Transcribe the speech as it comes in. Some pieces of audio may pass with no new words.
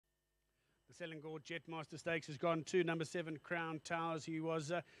The Selangor Jetmaster Stakes has gone to number 7, Crown Towers. He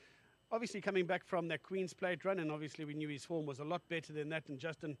was obviously coming back from that Queen's Plate run, and obviously we knew his form was a lot better than that. And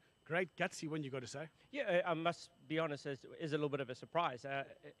Justin, great gutsy win, you got to say. Yeah, I must be honest, it is a little bit of a surprise.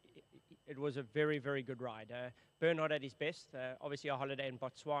 It was a very, very good ride. Bernard at his best. Obviously a holiday in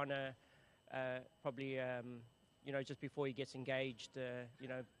Botswana, probably, just before he gets engaged, a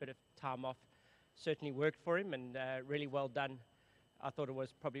bit of time off. Certainly worked for him, and really well done. I thought it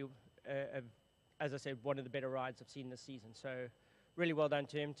was probably, as I said, one of the better rides I've seen this season. So really well done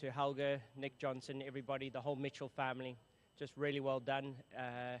to him, to Helga, Nick Johnson, everybody, the whole Mitchell family. Just really well done.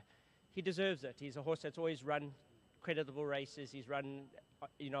 He deserves it. He's a horse that's always run creditable races. He's run,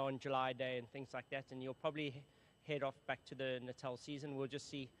 on July Day and things like that. And he'll probably head off back to the Natal season. We'll just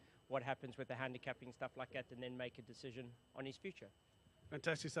see what happens with the handicapping, stuff like that, and then make a decision on his future.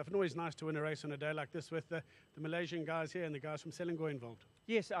 Fantastic stuff, and always nice to win a race on a day like this with the Malaysian guys here and the guys from Selangor involved.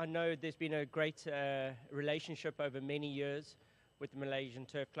 Yes, I know there's been a great relationship over many years with the Malaysian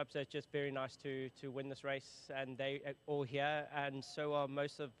Turf Club, so it's just very nice to win this race, and they are all here, and so are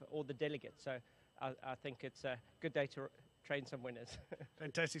most of all the delegates. So I think it's a good day to train some winners.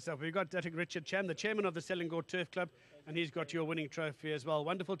 Fantastic stuff. We've got, I think, Richard Cham, the chairman of the Selangor Turf Club, and he's got your winning trophy as well.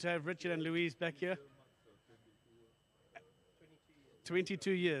 Wonderful to have Richard and Louise back here.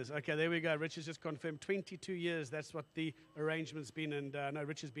 22 years. Okay, there we go. Richard's just confirmed 22 years. That's what the arrangement's been. And I know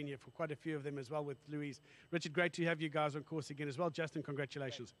Richard's been here for quite a few of them as well with Louise. Richard, great to have you guys on course again as well. Justin,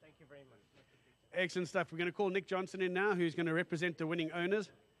 congratulations. Thank you very much. Excellent stuff. We're going to call Nick Johnson in now, who's going to represent the winning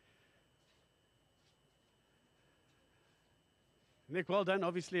owners. Nick, well done.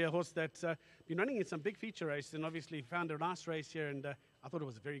 Obviously a horse that's been running in some big feature races and obviously found a nice race here. And I thought it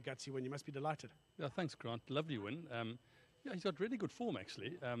was a very gutsy win. You must be delighted. Yeah, thanks, Grant. Lovely win. Yeah, he's got really good form,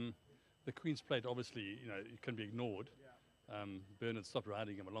 actually. The Queen's Plate, obviously, it can be ignored. Bernard stopped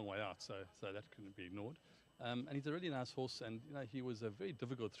riding him a long way out, so that couldn't be ignored. And he's a really nice horse, and he was a very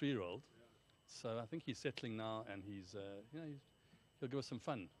difficult 3-year-old. So I think he's settling now, and he'll give us some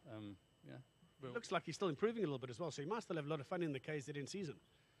fun. It looks like he's still improving a little bit as well, so he might still have a lot of fun in the KZN season.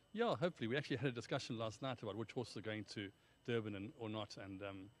 Yeah, hopefully. We actually had a discussion last night about which horses are going to Durban or not, and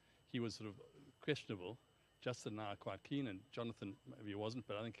he was sort of questionable. Justin and I are quite keen, and Jonathan maybe he wasn't,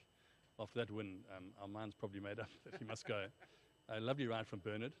 but I think after that win, our mind's probably made up that he must go. A lovely ride from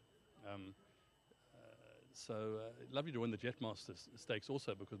Bernard. Lovely to win the Jetmaster Stakes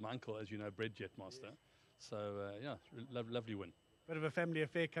also, because my uncle, as you know, bred Jetmaster. So, lovely win. Bit of a family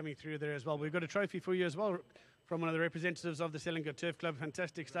affair coming through there as well. We've got a trophy for you as well from one of the representatives of the Selangor Turf Club.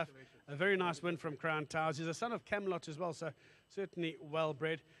 Fantastic stuff. A very nice win from Crown Towers. He's a son of Camelot as well, so certainly well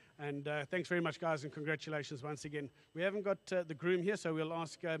bred. And thanks very much, guys, and congratulations once again. We haven't got the groom here, so we'll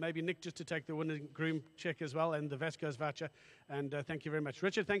ask maybe Nick just to take the winning groom check as well, and the Vasco's voucher. And thank you very much.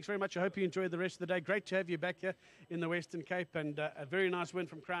 Richard, thanks very much. I hope you enjoyed the rest of the day. Great to have you back here in the Western Cape, and a very nice win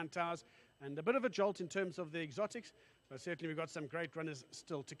from Crown Towers, and a bit of a jolt in terms of the exotics, but certainly we've got some great runners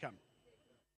still to come.